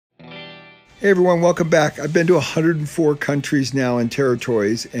Hey everyone, welcome back. I've been to 104 countries now and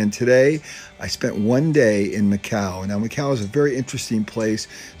territories, and today I spent one day in Macau. Now, Macau is a very interesting place.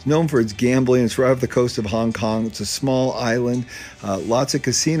 It's known for its gambling. It's right off the coast of Hong Kong. It's a small island, lots of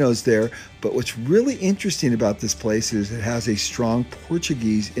casinos there. But what's really interesting about this place is it has a strong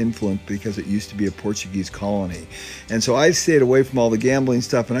Portuguese influence because it used to be a Portuguese colony. And so I stayed away from all the gambling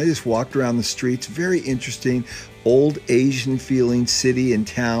stuff and I just walked around the streets. Very interesting, old Asian feeling city and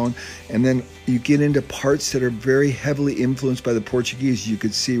town. And then you get into parts that are very heavily influenced by the Portuguese, you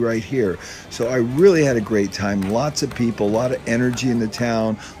could see right here. So I really had a great time. Lots of people, a lot of energy in the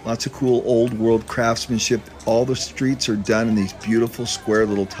town, lots of cool old world craftsmanship. All the streets are done in these beautiful square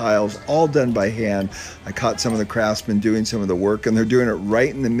little tiles, all done by hand. I caught some of the craftsmen doing some of the work, and they're doing it right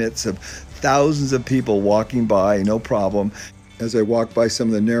in the midst of thousands of people walking by, no problem. As I walked by some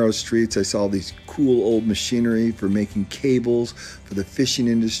of the narrow streets, I saw these cool old machinery for making cables for the fishing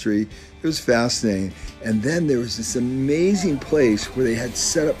industry. It was fascinating. And then there was this amazing place where they had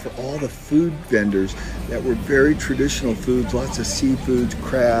set up for all the food vendors that were very traditional foods, lots of seafoods,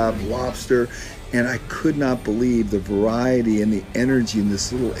 crab, lobster. And I could not believe the variety and the energy in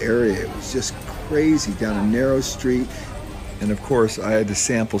this little area. It was just crazy down a narrow street. And of course, I had to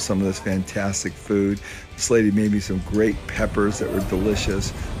sample some of this fantastic food. This lady made me some great peppers that were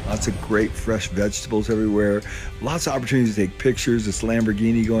delicious. Lots of great fresh vegetables everywhere. Lots of opportunities to take pictures. This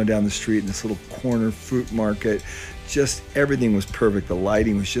Lamborghini going down the street in this little corner fruit market. Just everything was perfect. The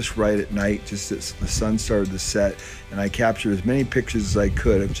lighting was just right at night, just as the sun started to set. And I captured as many pictures as I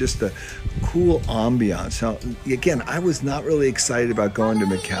could of just a cool ambiance. Now, again, I was not really excited about going to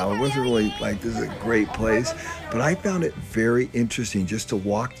Macau. It wasn't really like, this is a great place. But I found it very interesting just to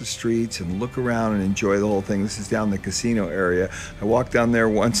walk the streets and look around and enjoy the whole thing. This is down the casino area. I walked down there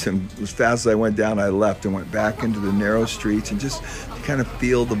once, and as fast as I went down, I left and went back into the narrow streets and just to kind of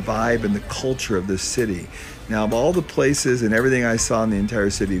feel the vibe and the culture of this city. Now, of all the places and everything I saw in the entire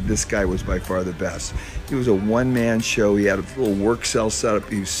city, this guy was by far the best. He was a one-man show. He had a little work cell set up.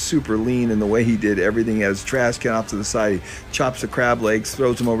 He was super lean in the way he did everything. He had his trash can off to the side. He chops the crab legs,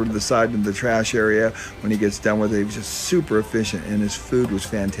 throws them over to the side into the trash area. When he gets done with it, he was just super efficient, and his food was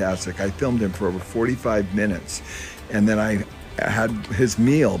fantastic. I filmed him for over 45 minutes, and then I had his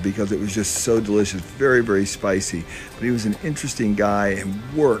meal because it was just so delicious, very, very spicy. But he was an interesting guy and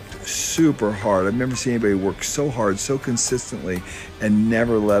worked super hard. I've never seen anybody work so hard, so consistently, and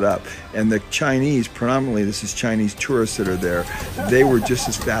never let up. And the Chinese, predominantly this is Chinese tourists that are there, they were just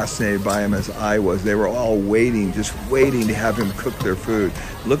as fascinated by him as I was. They were all waiting, just waiting to have him cook their food.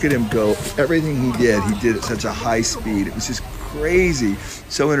 Look at him go. Everything he did at such a high speed. It was just crazy,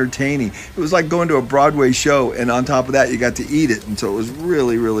 so entertaining. It was like going to a Broadway show, and on top of that, you got to eat it, and so it was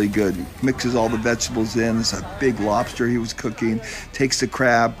really, really good. He mixes all the vegetables in. This is a big lobster he was cooking, takes the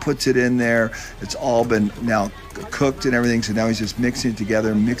crab, puts it in there. It's all been now cooked and everything, so now he's just mixing it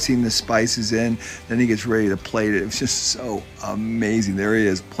together, mixing the spices in, then he gets ready to plate it. It was just so amazing. There he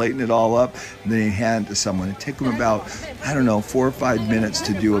is, plating it all up, and then he hand it to someone. It took him about, I don't know, 4 or 5 minutes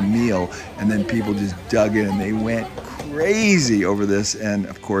to do a meal, and then people just dug in, and they went crazy over this, and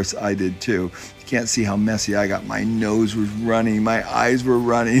of course I did too. You can't see how messy I got. My nose was running, my eyes were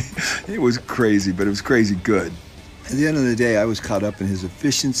running. It was crazy, but it was crazy good. At the end of the day, I was caught up in his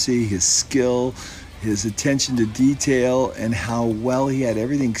efficiency, his skill, his attention to detail, and how well he had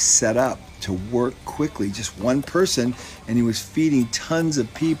everything set up to work quickly. Just one person, and he was feeding tons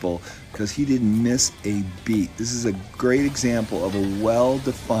of people because he didn't miss a beat. This is a great example of a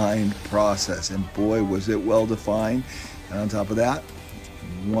well-defined process, and boy, was it well-defined. And on top of that,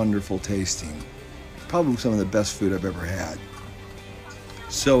 wonderful tasting. Probably some of the best food I've ever had.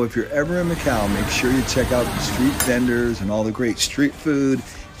 So if you're ever in Macau, make sure you check out the street vendors and all the great street food.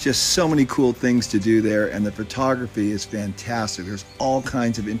 Just so many cool things to do there, and the photography is fantastic. There's all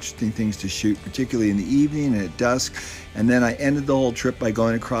kinds of interesting things to shoot, particularly in the evening and at dusk. And then I ended the whole trip by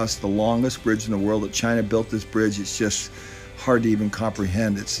going across the longest bridge in the world. That China built this bridge. It's just hard to even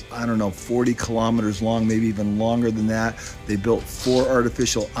comprehend. It's, I don't know, 40 kilometers long, maybe even longer than that. They built 4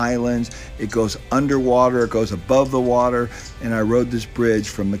 artificial islands. It goes underwater, it goes above the water, and I rode this bridge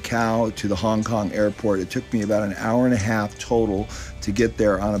from Macau to the Hong Kong airport. It took me about an hour and a half total to get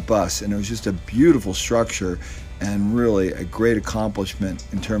there on a bus, and it was just a beautiful structure and really a great accomplishment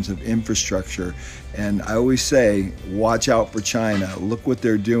in terms of infrastructure. And I always say, watch out for China. Look what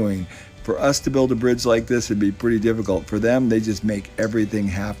they're doing. For us to build a bridge like this, it'd be pretty difficult. For them, they just make everything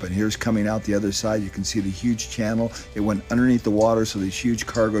happen. Here's coming out the other side. You can see the huge channel. It went underneath the water so these huge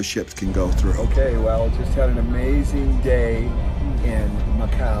cargo ships can go through. Okay, well, just had an amazing day in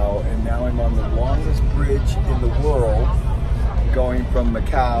Macau, and now I'm on the longest bridge in the world. going from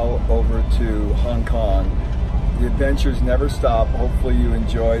Macau over to Hong Kong. The adventures never stop. Hopefully you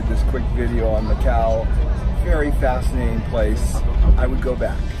enjoyed this quick video on Macau. Very fascinating place. I would go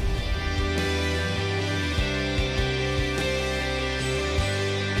back.